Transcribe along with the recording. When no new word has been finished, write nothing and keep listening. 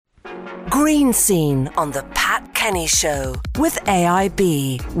Green Scene on the Pat Kenny Show with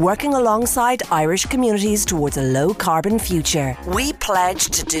AIB, working alongside Irish communities towards a low-carbon future. We pledge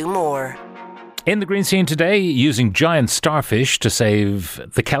to do more. In the Green Scene today, using giant starfish to save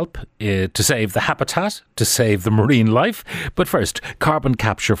the kelp, to save the habitat, to save the marine life. But first, carbon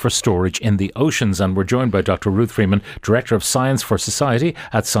capture for storage in the oceans. And we're joined by Dr. Ruth Freeman, Director of Science for Society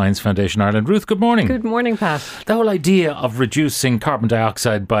at Science Foundation Ireland. Ruth, good morning. Good morning, Pat. The whole idea of reducing carbon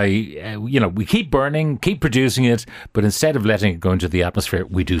dioxide by, we keep burning, keep producing it, but instead of letting it go into the atmosphere,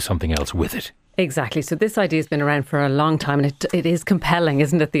 we do something else with it. Exactly. So this idea has been around for a long time, and it is compelling,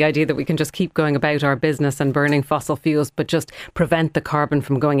 isn't it? The idea that we can just keep going about our business and burning fossil fuels, but just prevent the carbon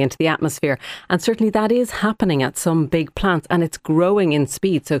from going into the atmosphere. And certainly that is happening at some big plants, and it's growing in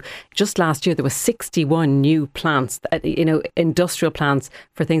speed. So just last year, there were 61 new plants, industrial plants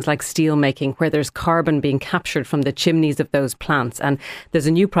for things like steel making, where there's carbon being captured from the chimneys of those plants. And there's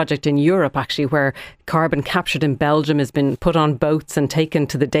a new project in Europe, actually, where carbon captured in Belgium has been put on boats and taken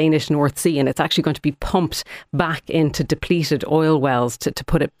to the Danish North Sea, and it's actually going to be pumped back into depleted oil wells to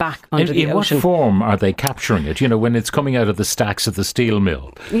put it back under the ocean. In what form are they capturing it? When it's coming out of the stacks of the steel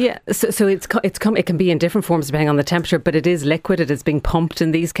mill? Yeah, so it can be in different forms depending on the temperature, but it is liquid. It is being pumped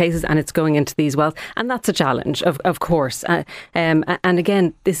in these cases, and it's going into these wells, and that's a challenge, of course. And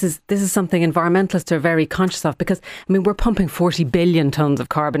again, this is something environmentalists are very conscious of, because we're pumping 40 billion tonnes of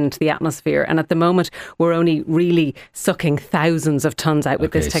carbon into the atmosphere, and at the moment we're only really sucking thousands of tonnes out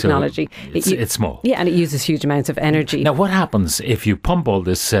with this technology. So it's small. Yeah, and it uses huge amounts of energy. Now, what happens if you pump all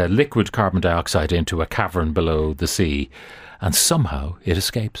this liquid carbon dioxide into a cavern below the sea and somehow it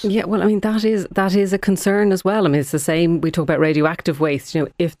escapes? Yeah, well, that is a concern as well. It's the same, we talk about radioactive waste.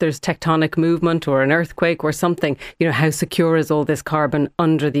 If there's tectonic movement or an earthquake or something, how secure is all this carbon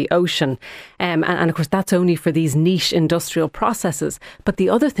under the ocean? And of course, that's only for these niche industrial processes. But the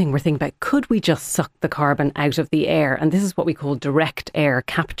other thing we're thinking about, could we just suck the carbon out of the air? And this is what we call direct air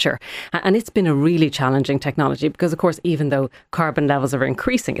capture. And it's been a really challenging technology because, of course, even though carbon levels are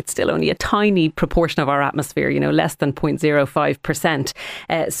increasing, it's still only a tiny proportion of our atmosphere, less than 0.05%.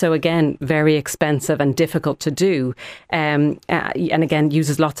 So again, very expensive and difficult to do. And again,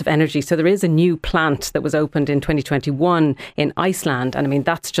 uses lots of energy. So there is a new plant that was opened in 2021 in Iceland. And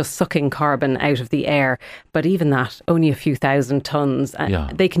that's just sucking carbon out of the air. But even that, only a few thousand tonnes.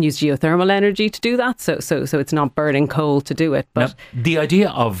 They can use geothermal energy to do that. So it's not burning coal to do it. But now, the idea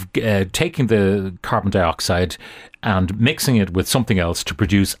of taking the carbon dioxide and mixing it with something else to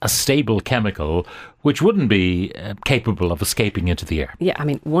produce a stable chemical which wouldn't be capable of escaping into the air. Yeah,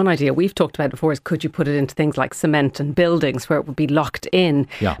 one idea we've talked about before is, could you put it into things like cement and buildings where it would be locked in?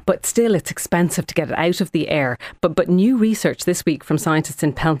 Yeah. But still, it's expensive to get it out of the air. But new research this week from scientists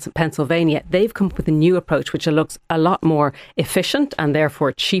in Pennsylvania, they've come up with a new approach which looks a lot more efficient and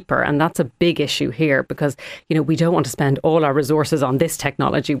therefore cheaper. And that's a big issue here because, we don't want to spend all our resources on this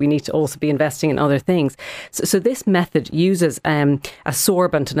technology. We need to also be investing in other things. So this method uses a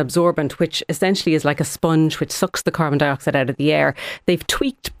sorbent, an absorbent, which essentially is like a sponge which sucks the carbon dioxide out of the air. They've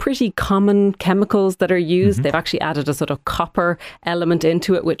tweaked pretty common chemicals that are used. Mm-hmm. They've actually added a sort of copper element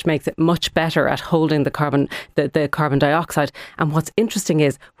into it, which makes it much better at holding the carbon dioxide. And what's interesting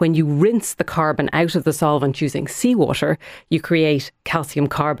is when you rinse the carbon out of the solvent using seawater, you create calcium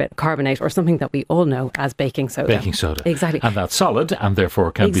carbonate, or something that we all know as baking soda. Baking soda. Exactly. And that's solid and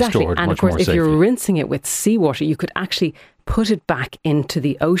therefore can be stored and much more safely. And of course, if you're rinsing it with seawater, you could actually put it back into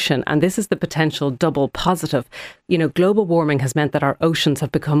the ocean. And this is the potential double positive. Global warming has meant that our oceans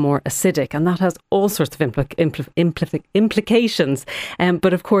have become more acidic, and that has all sorts of implications.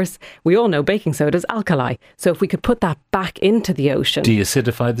 But of course, we all know baking soda is alkali. So if we could put that back into the ocean.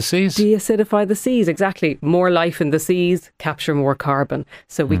 Deacidify the seas. Deacidify the seas, exactly. More life in the seas, capture more carbon.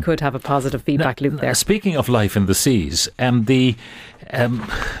 So we could have a positive feedback loop there. Speaking of life in the seas, the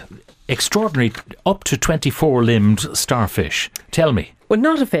extraordinary up to 24-limbed starfish. Tell me. Well,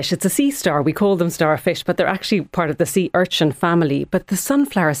 not a fish. It's a sea star. We call them starfish, but they're actually part of the sea urchin family. But the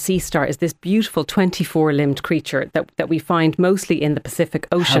sunflower sea star is this beautiful 24-limbed creature that we find mostly in the Pacific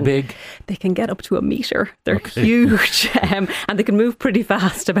Ocean. How big? They can get up to a metre. They're huge. And they can move pretty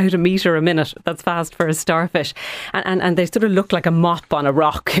fast, about a metre a minute. That's fast for a starfish. And they sort of look like a mop on a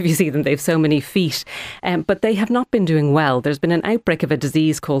rock if you see them. They have so many feet. But they have not been doing well. There's been an outbreak of a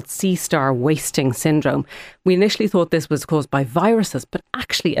disease called sea star wasting syndrome. We initially thought this was caused by viruses, but But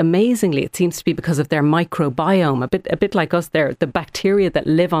actually, amazingly, it seems to be because of their microbiome. A bit like us there, the bacteria that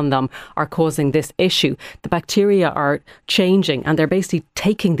live on them are causing this issue. The bacteria are changing and they're basically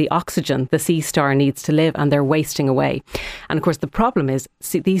taking the oxygen the sea star needs to live, and they're wasting away. And of course, the problem is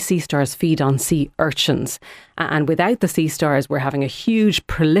these sea stars feed on sea urchins. And without the sea stars, we're having a huge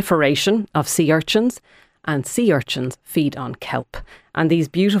proliferation of sea urchins. And sea urchins feed on kelp. And these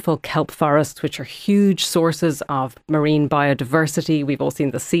beautiful kelp forests, which are huge sources of marine biodiversity. We've all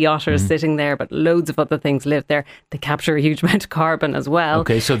seen the sea otters sitting there, but loads of other things live there. They capture a huge amount of carbon as well.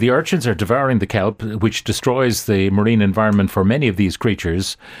 Okay, so the urchins are devouring the kelp, which destroys the marine environment for many of these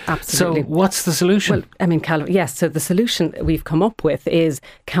creatures. Absolutely. So what's the solution? Well, I mean, yes, so the solution we've come up with is,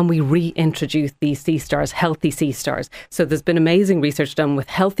 can we reintroduce these sea stars, healthy sea stars? So there's been amazing research done with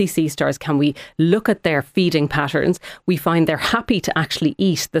healthy sea stars. Can we look at their feeding patterns? We find they're happy to actually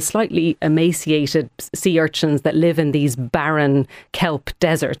eat the slightly emaciated sea urchins that live in these barren kelp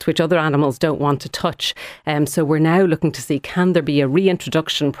deserts, which other animals don't want to touch. So we're now looking to see, can there be a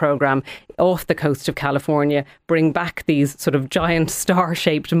reintroduction programme off the coast of California, bring back these sort of giant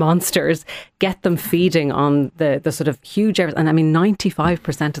star-shaped monsters, get them feeding on the sort of huge areas. And I mean,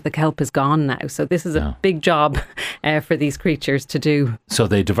 95% of the kelp is gone now. So this is a big job for these creatures to do. So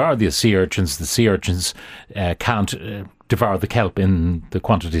they devour the sea urchins. The sea urchins can't devour the kelp in the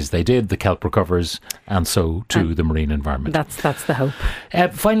quantities they did. The kelp recovers, and so to the marine environment. That's the hope.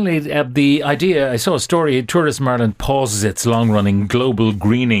 Finally, the idea, I saw a story, Tourism Ireland pauses its long-running global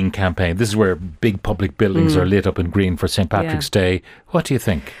greening campaign. This is where big public buildings are lit up in green for St. Patrick's Day. What do you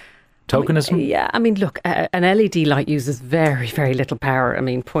think? Tokenism? Yeah, I mean, look, an LED light uses very, very little power. I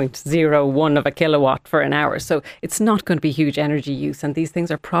mean, 0.01 of a kilowatt for an hour. So it's not going to be huge energy use. And these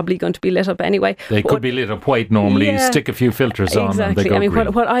things are probably going to be lit up anyway. They could be lit up white normally, stick a few filters on and they go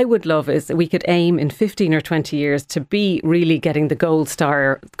green. What I would love is that we could aim in 15 or 20 years to be really getting the gold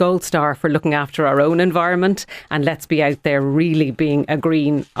star for looking after our own environment. And let's be out there really being a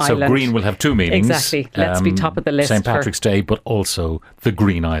green island. So green will have two meanings. Exactly. Let's be top of the list. St. Patrick's Day, but also the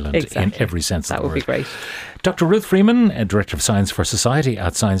green island. Exactly. In every sense of the word. That would be great. Dr. Ruth Freeman, Director of Science for Society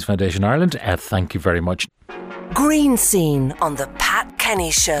at Science Foundation Ireland, thank you very much. Green Scene on the Pat Kenny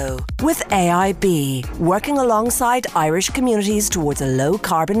Show with AIB, working alongside Irish communities towards a low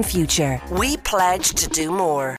carbon future. We pledge to do more.